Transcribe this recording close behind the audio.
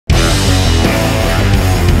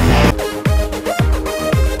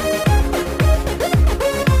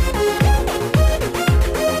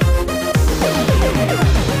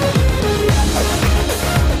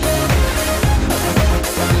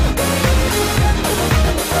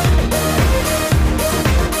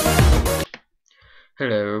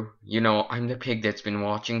you. You know, I'm the pig that's been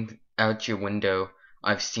watching out your window.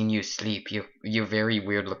 I've seen you sleep. You're very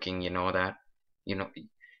weird looking, you know that? You know,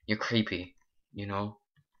 you're creepy, you know?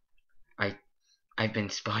 I I've been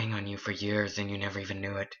spying on you for years and you never even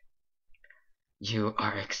knew it. You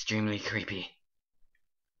are extremely creepy.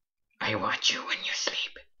 I watch you when you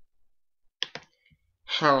sleep.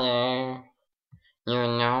 Hello. You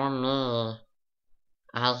know me.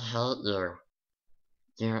 I hate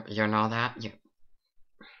you. You know that?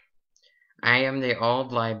 I am the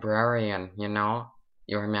old librarian, you know?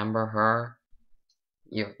 You remember her?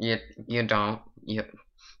 You don't.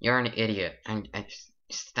 You're an idiot. And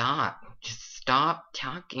stop. Just stop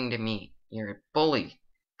talking to me. You're a bully.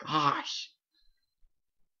 Gosh.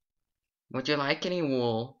 Would you like any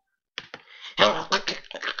wool? Oh,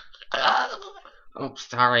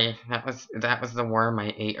 sorry. That was the worm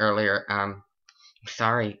I ate earlier.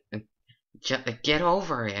 Sorry. Just get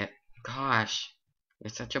over it. Gosh. You're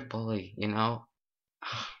such a bully, you know?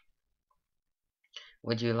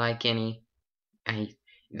 Would you like any?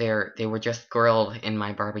 They were just grilled in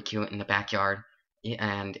my barbecue in the backyard,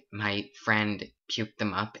 and my friend puked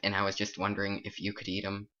them up, and I was just wondering if you could eat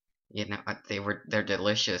them. You know, they're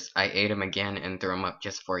delicious. I ate them again and threw them up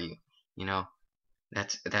just for you. You know,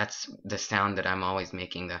 that's the sound that I'm always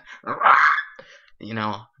making. You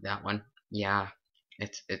know, that one. Yeah,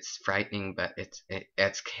 it's frightening, but it's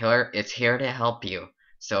killer. It's here to help you.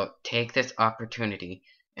 So take this opportunity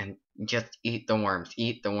and just eat the worms.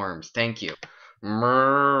 Eat the worms. Thank you.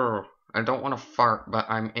 Mrrr. I don't want to fart, but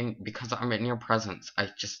because I'm in your presence. I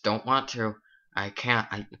just don't want to. I can't.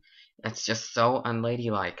 It's just so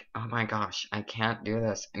unladylike. Oh my gosh, I can't do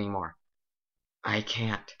this anymore. I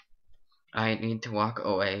can't. I need to walk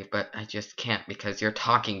away, but I just can't because you're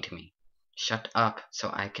talking to me. Shut up so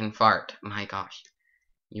I can fart. My gosh.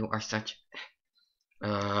 You are such...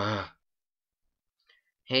 Hey,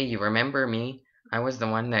 you remember me? I was the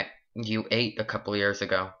one that you ate a couple years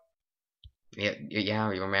ago.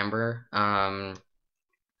 Yeah, you remember?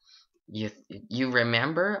 You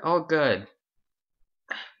remember? Oh, good.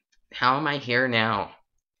 How am I here now?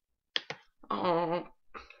 Oh,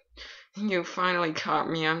 you finally caught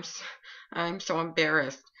me. I'm so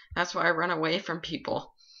embarrassed. That's why I run away from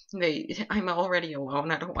people. I'm already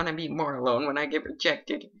alone. I don't want to be more alone when I get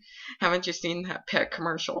rejected. Haven't you seen that pet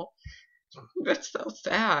commercial? That's so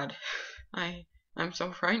sad. I'm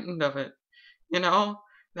so frightened of it. You know,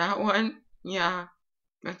 that one? Yeah,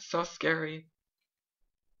 that's so scary.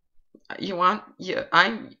 I want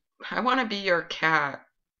to be your cat.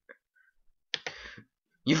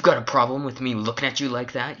 You've got a problem with me looking at you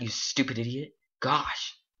like that, you stupid idiot?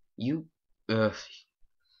 Gosh, ugh.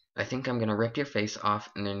 I think I'm gonna rip your face off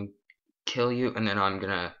and then kill you, and then I'm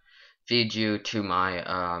gonna feed you to myself,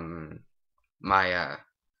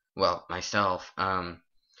 and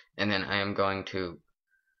then I am going to,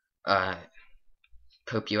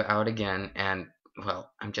 poop you out again, and,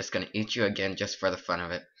 well, I'm just gonna eat you again just for the fun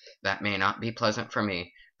of it. That may not be pleasant for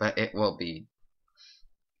me, but it will be.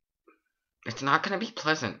 It's not gonna be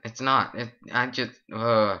pleasant. It's not.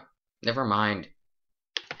 Never mind.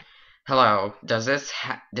 Hello. Does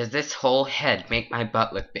this whole head make my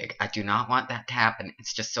butt look big? I do not want that to happen.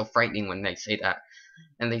 It's just so frightening when they say that.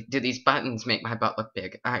 And do these buttons make my butt look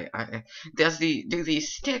big? Do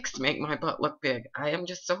these sticks make my butt look big? I am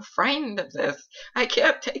just so frightened of this. I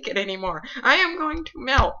can't take it anymore. I am going to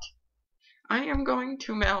melt. I am going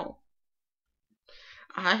to melt.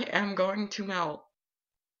 I am going to melt.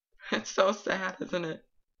 It's so sad, isn't it?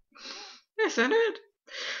 Isn't it?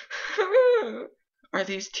 Are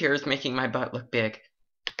these tears making my butt look big?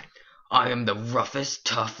 I am the roughest,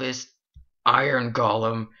 toughest iron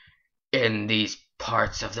golem in these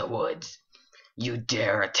parts of the woods. You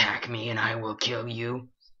dare attack me and I will kill you,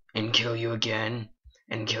 and kill you again,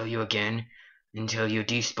 and kill you again, until you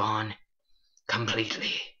despawn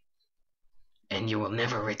completely, and you will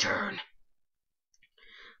never return.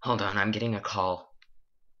 Hold on, I'm getting a call.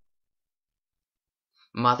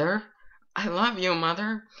 Mother? I love you,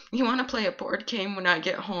 Mother. You want to play a board game when I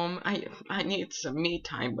get home? I need some me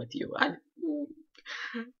time with you.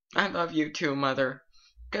 I love you too, Mother.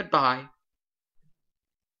 Goodbye.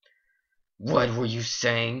 What were you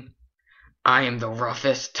saying? I am the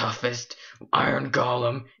roughest, toughest iron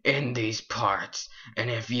golem in these parts, and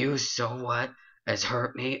if you so what as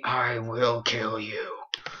hurt me, I will kill you.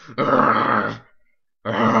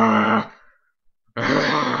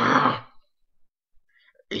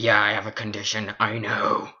 Yeah, I have a condition, I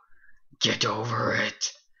know. Get over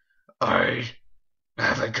it. I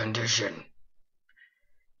have a condition.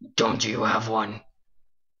 Don't you have one?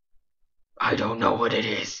 I don't know what it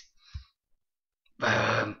is.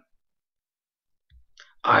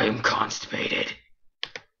 I'm constipated.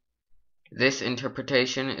 This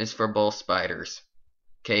interpretation is for both spiders.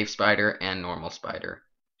 Cave spider and normal spider.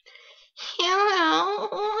 Hello.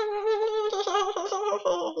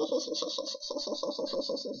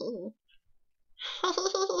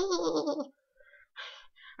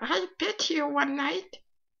 I bit you one night.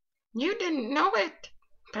 You didn't know it,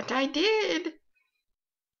 but I did.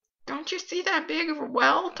 Don't you see that big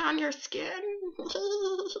welt on your skin?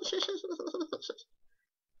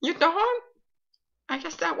 You don't? I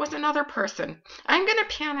guess that was another person. I'm gonna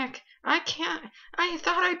panic. I can't. I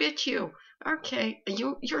thought I bit you. Okay,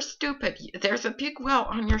 you're stupid. There's a big welt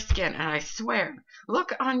on your skin, and I swear.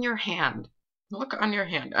 Look on your hand. Look on your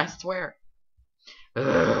hand. I swear.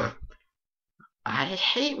 Ugh. I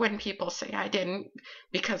hate when people say I didn't,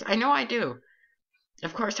 because I know I do.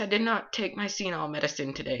 Of course, I did not take my senile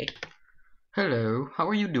medicine today. Hello, how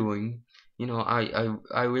are you doing? You know,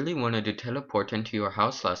 I really wanted to teleport into your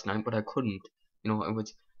house last night, but I couldn't. You know,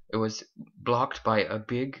 it was blocked by a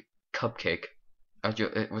big cupcake.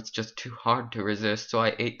 It was just too hard to resist, so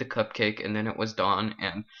I ate the cupcake, and then it was dawn,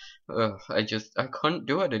 and I couldn't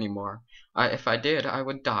do it anymore. If I did, I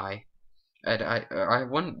would die. And I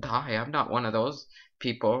wouldn't die. I'm not one of those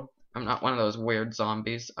people. I'm not one of those weird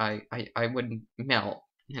zombies. I would melt,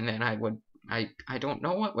 and then I don't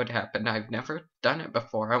know what would happen. I've never done it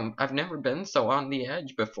before. I've never been so on the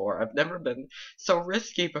edge before. I've never been so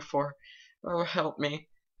risky before. Oh, help me.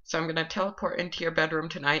 So I'm gonna teleport into your bedroom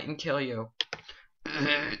tonight and kill you.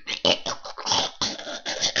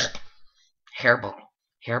 Hairball.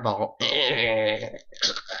 Hairball.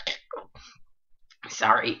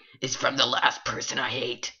 Sorry, it's from the last person I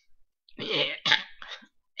ate.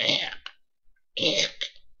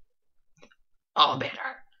 All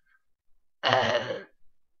better.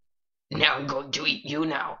 Now I'm going to eat you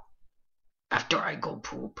now. After I go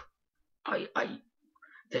poop.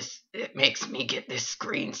 It makes me get this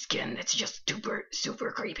green skin that's just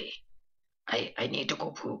super creepy. I need to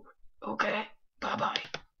go poop. Okay? Bye-bye.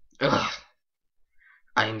 Ugh.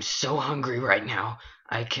 I'm so hungry right now.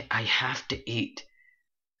 I have to eat.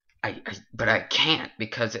 But I can't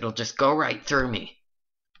because it'll just go right through me.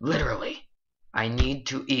 Literally. I need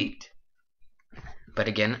to eat. But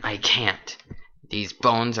again, I can't. These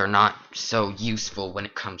bones are not so useful when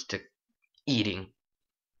it comes to eating.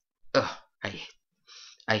 Ugh,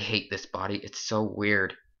 I hate this body. It's so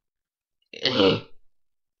weird. I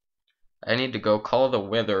need to go call the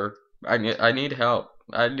wither. I need help.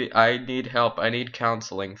 I need help. I need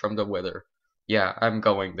counseling from the wither. Yeah, I'm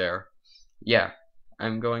going there. Yeah,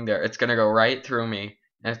 I'm going there. It's gonna go right through me,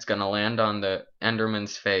 and it's gonna land on the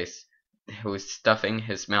Enderman's face, who's stuffing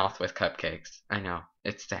his mouth with cupcakes. I know,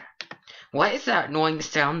 it's that. Why is that annoying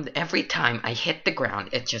sound every time I hit the ground?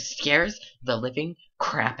 It just scares the living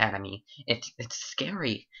crap out of me. It's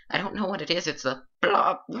scary. I don't know what it is. It's a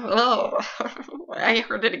blah. Oh, I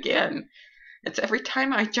heard it again. It's every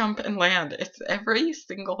time I jump and land. It's every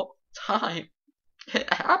single time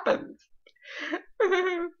it happens.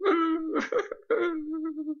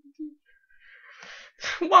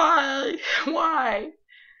 Why?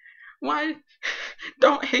 Why?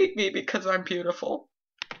 Don't hate me because I'm beautiful.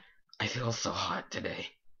 I feel so hot today.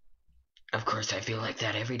 Of course, I feel like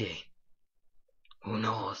that every day. Who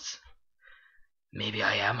knows? Maybe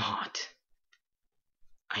I am hot.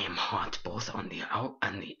 I am hot both on the out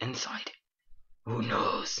and the inside. Who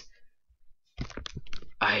knows?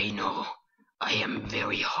 I know. I am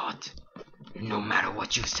very hot. No matter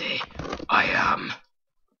what you say, I am.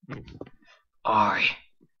 I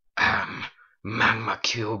am Magma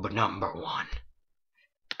Cube #1.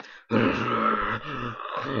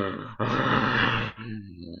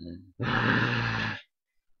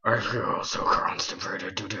 I feel so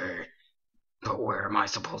constipated today. But where am I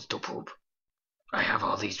supposed to poop? I have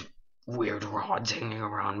all these weird rods hanging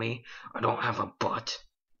around me. I don't have a butt.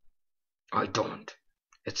 I don't.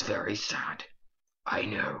 It's very sad. I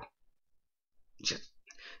know. Just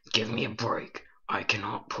give me a break. I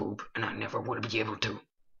cannot poop, and I never would be able to.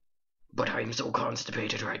 But I am so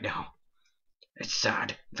constipated right now. It's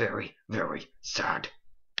sad. Very, very sad.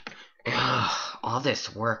 Ugh, all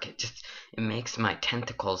this work, it makes my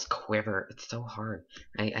tentacles quiver. It's so hard.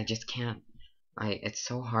 I just can't. It's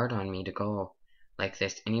so hard on me to go like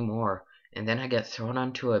this anymore. And then I get thrown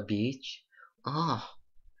onto a beach. Oh.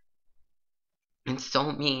 It's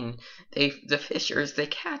so mean. The fishers, they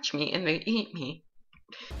catch me and they eat me.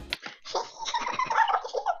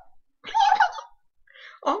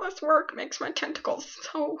 All this work makes my tentacles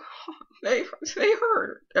so hot. They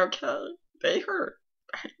hurt, okay? They hurt.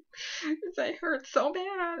 They hurt so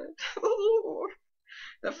bad.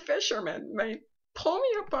 The fishermen, pull me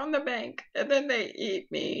up on the bank, and then they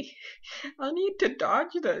eat me. I need to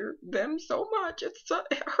dodge them so much. It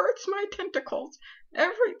hurts my tentacles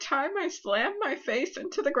every time I slam my face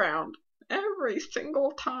into the ground. Every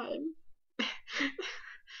single time.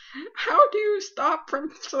 How do you stop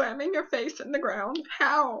from slamming your face in the ground?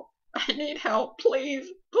 How? I need help. Please,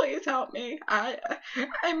 please help me.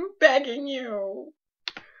 I'm begging you.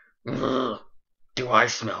 Ugh. Do I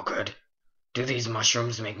smell good? Do these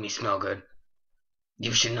mushrooms make me smell good?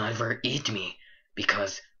 You should never eat me,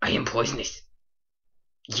 because I am poisonous.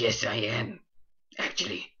 Yes, I am.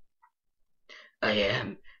 Actually, I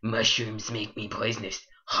am. Mushrooms make me poisonous.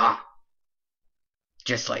 Ha!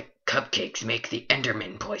 Just like cupcakes make the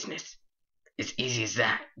Enderman poisonous. As easy as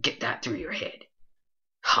that. Get that through your head.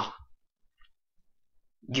 Ha!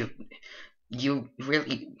 You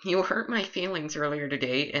hurt my feelings earlier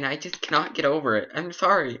today, and I just cannot get over it. I'm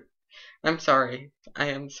sorry. I'm sorry. I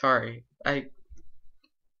am sorry.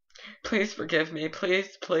 Please forgive me.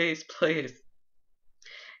 Please, please, please.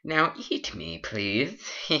 Now eat me, please.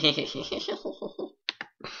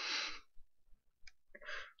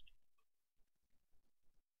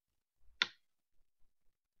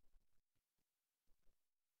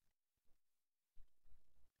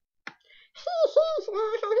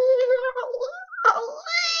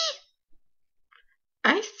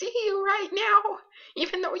 I see you right now,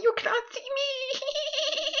 even though you cannot see me.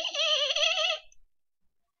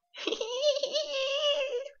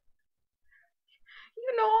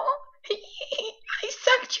 You know, I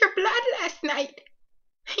sucked your blood last night.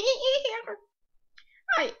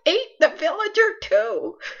 I ate the villager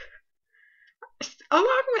too.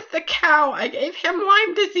 Along with the cow, I gave him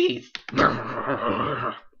Lyme disease.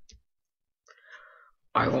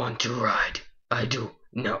 I want to ride. I do.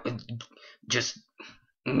 No, just...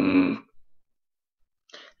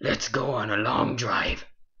 Let's go on a long drive.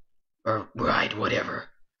 Or ride, whatever.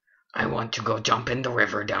 I want to go jump in the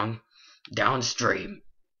river downstream.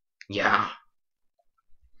 Yeah.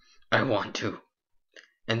 I want to.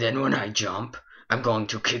 And then when I jump, I'm going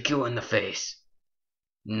to kick you in the face.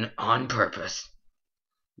 On purpose.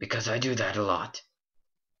 Because I do that a lot.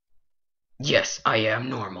 Yes, I am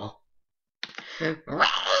normal.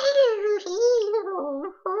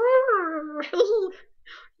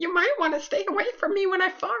 You might want to stay away from me when I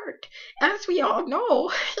fart. As we all know,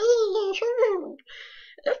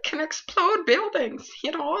 it can explode buildings.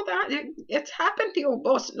 You know, that it's happened to you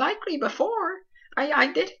most likely before. I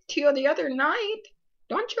did it to you the other night.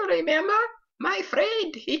 Don't you remember? My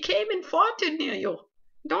friend, he came and fought near you.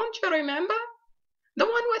 Don't you remember? The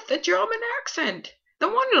one with the German accent. The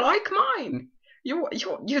one like mine. You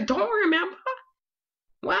don't remember?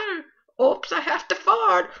 Well, oops, I have to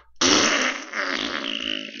fart.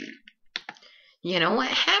 You know what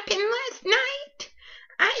happened last night?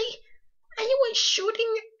 I was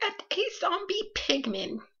shooting at a zombie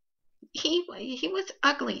pigman. He was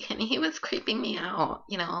ugly and he was creeping me out,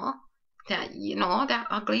 that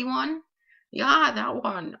ugly one? Yeah, that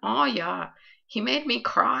one. Oh yeah. He made me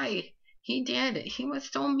cry. He did. He was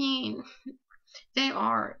so mean. They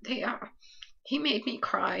are. He made me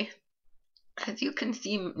cry. As you can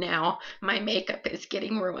see now, my makeup is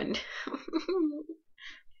getting ruined.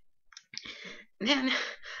 Then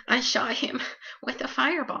I shot him with a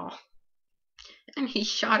fireball, and he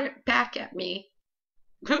shot it back at me.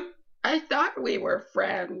 I thought we were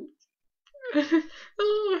friends.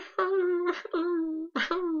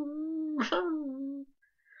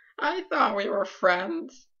 I thought we were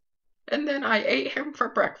friends. And then I ate him for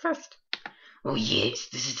breakfast. Oh yes,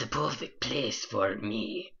 this is the perfect place for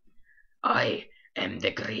me. I am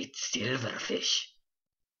the great silverfish.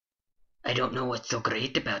 I don't know what's so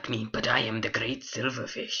great about me, but I am the great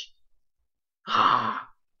silverfish.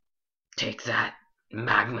 Ah, take that,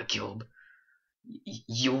 magma cube.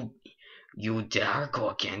 You dare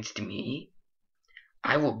go against me?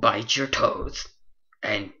 I will bite your toes,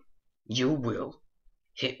 and you will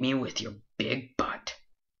hit me with your big butt.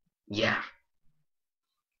 Yeah.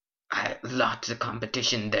 Lots of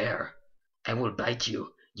competition there. I will bite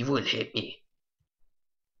you. You will hit me.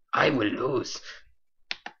 I will lose.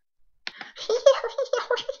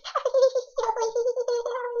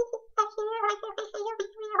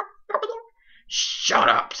 Shut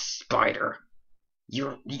up, spider.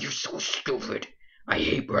 You're so stupid. I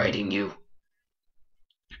hate riding you.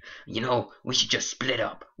 You know, we should just split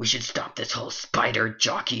up. We should stop this whole spider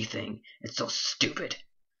jockey thing. It's so stupid.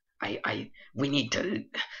 We need to...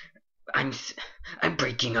 I'm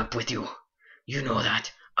breaking up with you. You know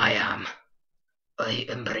that. I am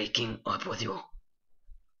breaking up with you.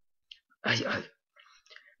 I don't know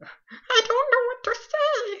what to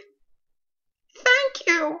say. Thank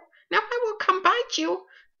you. Now I will come bite want you.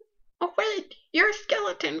 Oh, wait, you're a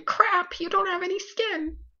skeleton. Crap, you don't have any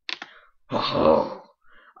skin. Oh,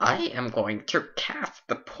 I am going to cast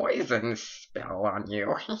the poison spell on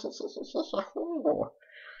you.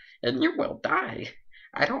 And you will die.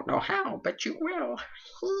 I don't know how, but you will.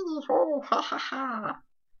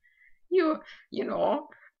 You know,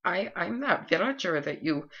 I'm that villager that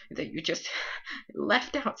you just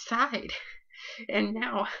left outside, and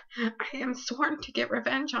now I am sworn to get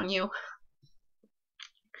revenge on you.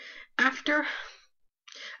 After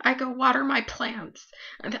I go water my plants,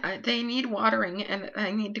 and they need watering, and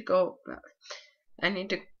I need to go.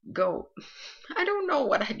 I don't know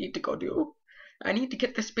what I need to go do. I need to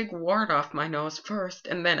get this big wart off my nose first,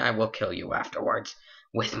 and then I will kill you afterwards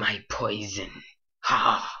with my poison.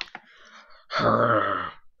 Ha! Her.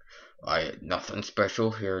 Nothing special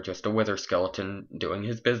here, just a wither skeleton doing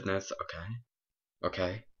his business,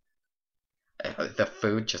 okay? The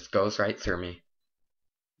food just goes right through me.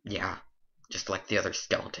 Yeah, just like the other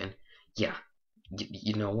skeleton. Yeah,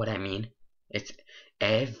 you know what I mean? It's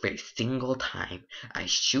every single time I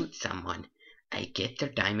shoot someone, I get their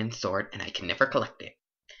diamond sword and I can never collect it.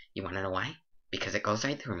 You wanna know why? Because it goes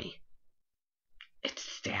right through me.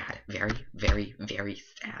 It's sad. Very, very, very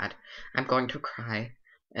sad. I'm going to cry.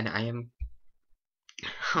 And I am...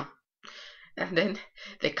 And then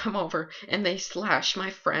they come over and they slash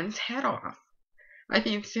my friend's head off. I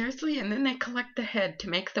mean, seriously? And then they collect the head to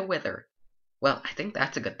make the wither. Well, I think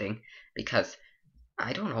that's a good thing. Because,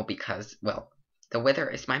 I don't know, because, well, the wither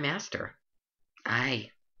is my master.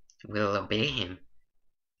 I will obey him.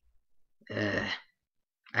 I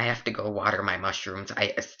have to go water my mushrooms.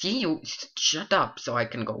 I see you. Shut up so I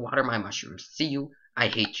can go water my mushrooms. See you. I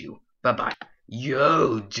hate you. Bye-bye.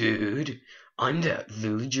 Yo, dude. I'm that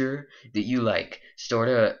villager that you,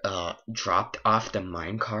 sorta, dropped off the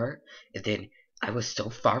minecart. And then I was so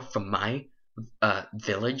far from my,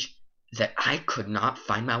 village that I could not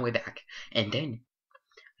find my way back. And then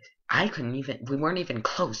we weren't even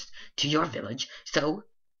close to your village. So,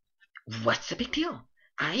 what's the big deal?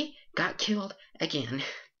 I got killed again.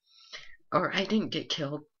 Or I didn't get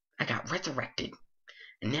killed. I got resurrected.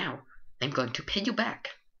 And now I'm going to pay you back.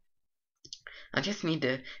 I just need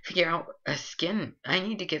to figure out a skin. I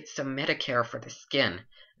need to get some Medicare for the skin.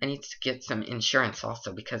 I need to get some insurance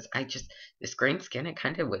also because this green skin, it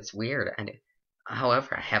kind of was weird.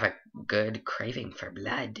 However, I have a good craving for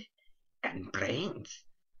blood and brains.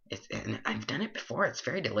 And I've done it before. It's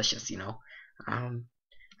very delicious, you know.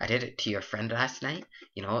 I did it to your friend last night.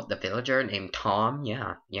 You know, the villager named Tom.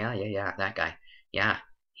 Yeah, that guy. Yeah,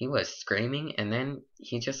 he was screaming, and then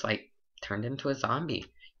he just, turned into a zombie.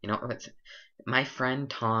 You know, my friend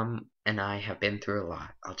Tom and I have been through a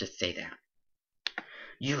lot. I'll just say that.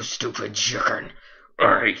 You stupid chicken.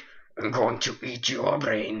 I am going to eat your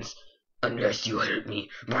brains unless you help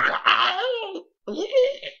me.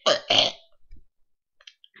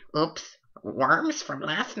 Oops, worms from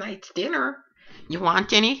last night's dinner. You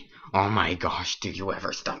want any? Oh my gosh, did you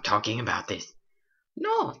ever stop talking about this?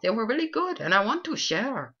 No, they were really good, and I want to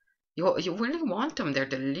share. You really want them. They're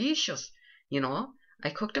delicious. You know, I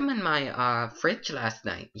cooked them in my fridge last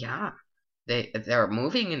night. Yeah, they're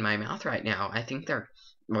moving in my mouth right now. I think they're...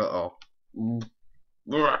 Uh-oh.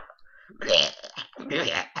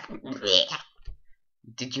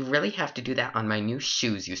 Did you really have to do that on my new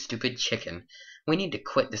shoes, you stupid chicken? We need to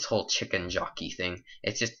quit this whole chicken jockey thing.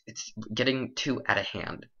 It's getting too out of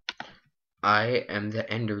hand. I am the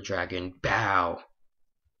Ender Dragon. Bow.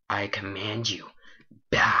 I command you.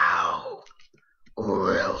 Bow.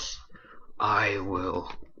 Or else I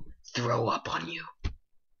will throw up on you.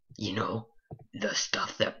 You know, the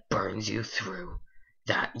stuff that burns you through.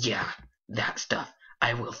 That stuff.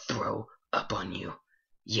 I will throw up on you.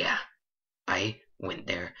 Yeah, I went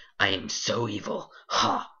there. I am so evil.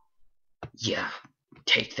 Ha! Yeah,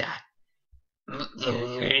 take that.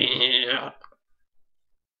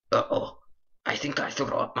 Uh-oh. I think I threw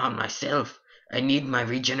up on myself. I need my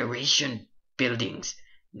regeneration buildings.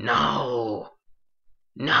 No!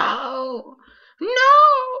 No!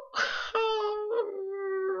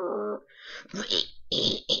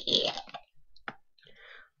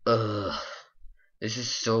 Ugh. This is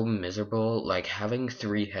so miserable. Having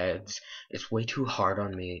 3 heads, it's way too hard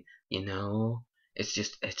on me, you know? It's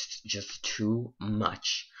just too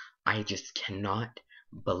much. I just cannot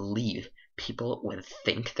believe people would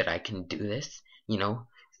think that I can do this. You know,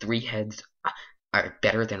 3 heads are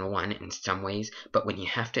better than 1 in some ways, but when you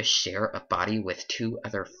have to share a body with 2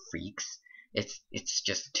 other freaks, it's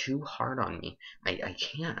just too hard on me. I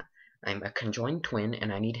can't. I'm a conjoined twin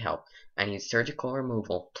and I need help. I need surgical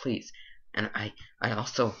removal, please. And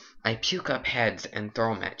I puke up heads and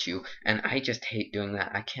throw them at you, and I just hate doing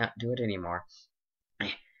that. I can't do it anymore.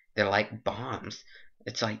 They're like bombs.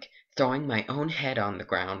 It's like throwing my own head on the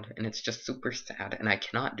ground, and it's just super sad, and I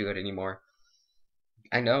cannot do it anymore.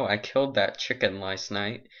 I know I killed that chicken last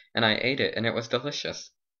night, and I ate it, and it was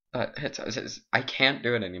delicious. But I can't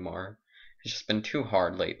do it anymore. It's just been too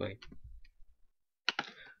hard lately.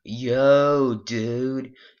 Yo,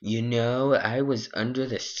 dude, I was under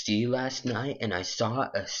the sea last night and I saw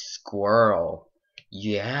a squirrel.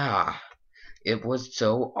 Yeah, it was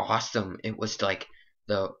so awesome. It was like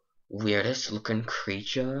the weirdest looking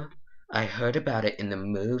creature. I heard about it in the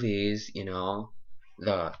movies,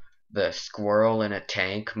 the the squirrel in a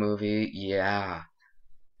tank movie. Yeah.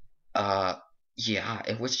 Uh, yeah,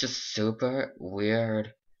 it was just super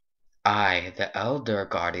weird. I, the Elder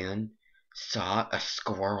Guardian, saw a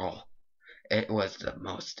squirrel. It was the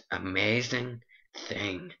most amazing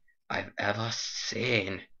thing I've ever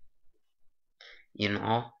seen.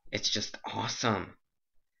 It's just awesome.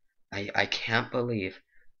 I can't believe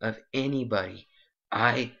of anybody.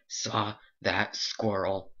 I saw that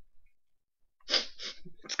squirrel.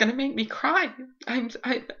 It's gonna make me cry.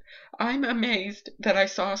 I'm amazed that I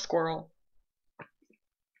saw a squirrel.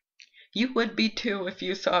 You would be too if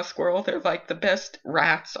you saw a squirrel. They're like the best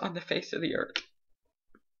rats on the face of the earth.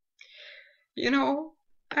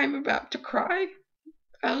 I'm about to cry.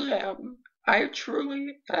 I am. I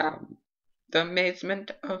truly am. The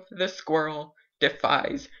amazement of the squirrel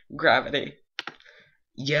defies gravity.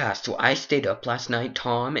 Yeah, so I stayed up last night,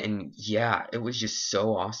 Tom, and yeah, it was just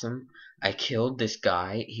so awesome. I killed this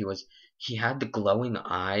guy. He had the glowing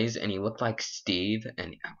eyes and he looked like Steve,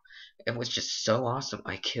 and it was just so awesome.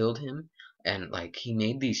 I killed him, and like he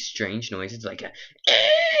made these strange noises like a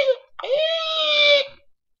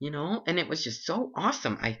and it was just so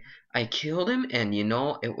awesome. I killed him, and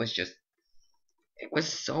it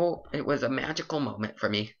was a magical moment for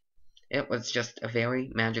me. It was just a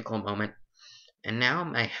very magical moment. And now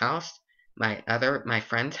my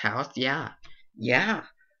friend's house, yeah. Yeah.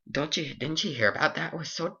 Didn't you hear about that? It was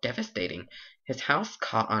so devastating. His house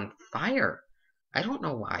caught on fire. I don't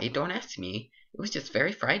know why, don't ask me. It was just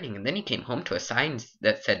very frightening. And then he came home to a sign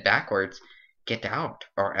that said backwards, "Get out,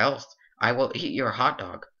 or else I will eat your hot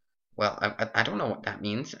dog." Well, I don't know what that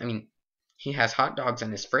means. I mean, he has hot dogs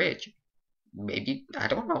in his fridge. Maybe, I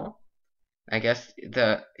don't know. I guess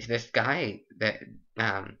this guy that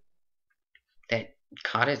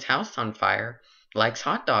caught his house on fire likes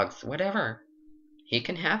hot dogs. Whatever. He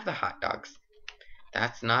can have the hot dogs.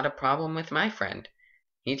 That's not a problem with my friend.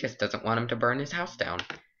 He just doesn't want him to burn his house down.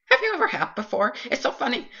 Have you ever hopped before? It's so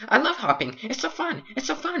funny. I love hopping. It's so fun. It's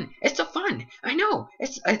so fun. It's so fun. I know.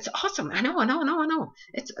 It's awesome. I know. I know. I know. I know.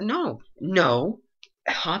 It's no.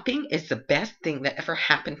 Hopping is the best thing that ever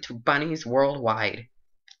happened to bunnies worldwide.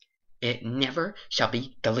 It never shall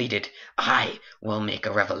be deleted. I will make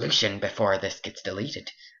a revolution before this gets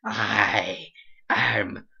deleted. I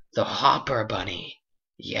am the Hopper Bunny.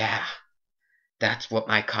 Yeah, that's what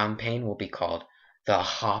my campaign will be called. The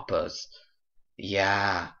Hoppers.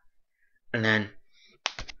 Yeah. And then,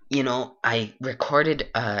 I recorded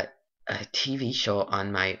a TV show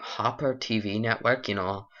on my Hopper TV network,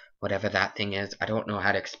 whatever that thing is. I don't know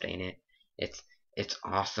how to explain it. It's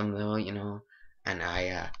awesome though, and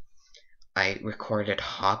I recorded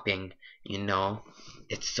hopping,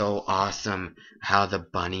 It's so awesome how the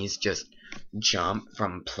bunnies just jump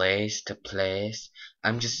from place to place.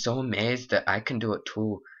 I'm just so amazed that I can do it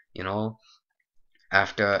too,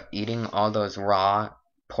 After eating all those raw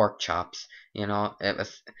pork chops, it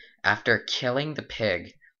was after killing the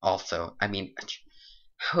pig also. I mean,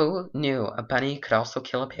 who knew a bunny could also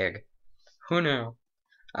kill a pig? Who knew?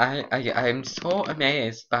 I'm so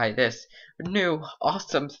amazed by this new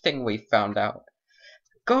awesome thing we found out.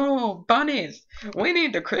 Go, bunnies! We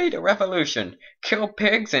need to create a revolution. Kill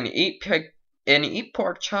pigs and eat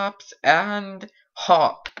pork chops and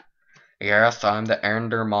hop. Yes, I'm the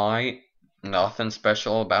Endermite. Nothing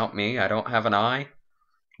special about me. I don't have an eye.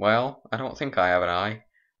 Well, I don't think I have an eye.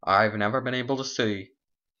 I've never been able to see.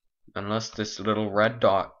 Unless this little red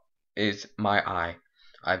dot is my eye.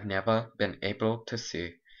 I've never been able to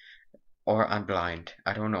see. Or I'm blind.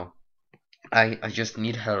 I don't know. I just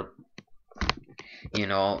need help.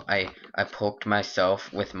 I poked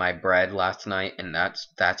myself with my bread last night, and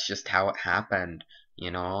that's just how it happened.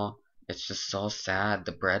 It's just so sad.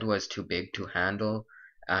 The bread was too big to handle,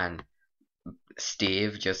 and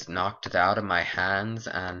Steve just knocked it out of my hands,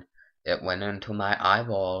 and it went into my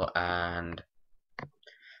eyeball, and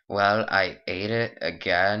well, I ate it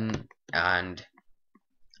again, and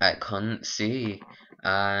I couldn't see.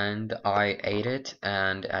 and I ate it,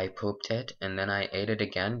 and I pooped it, and then I ate it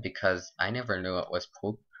again because I never knew it was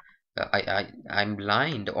poop. I'm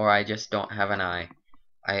blind, or I just don't have an eye.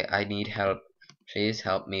 I need help. Please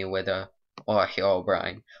help me with a, or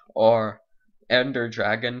Herobrine, or Ender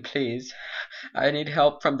Dragon, please. I need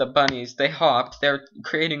help from the bunnies. They hopped. They're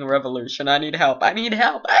creating a revolution. I need help. I need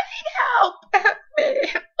help. I need help. Help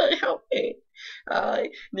me. Help me. I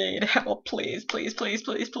need help. Please, please, please,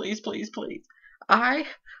 please, please, please, please. I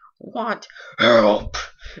want help.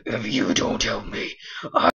 If you don't help me,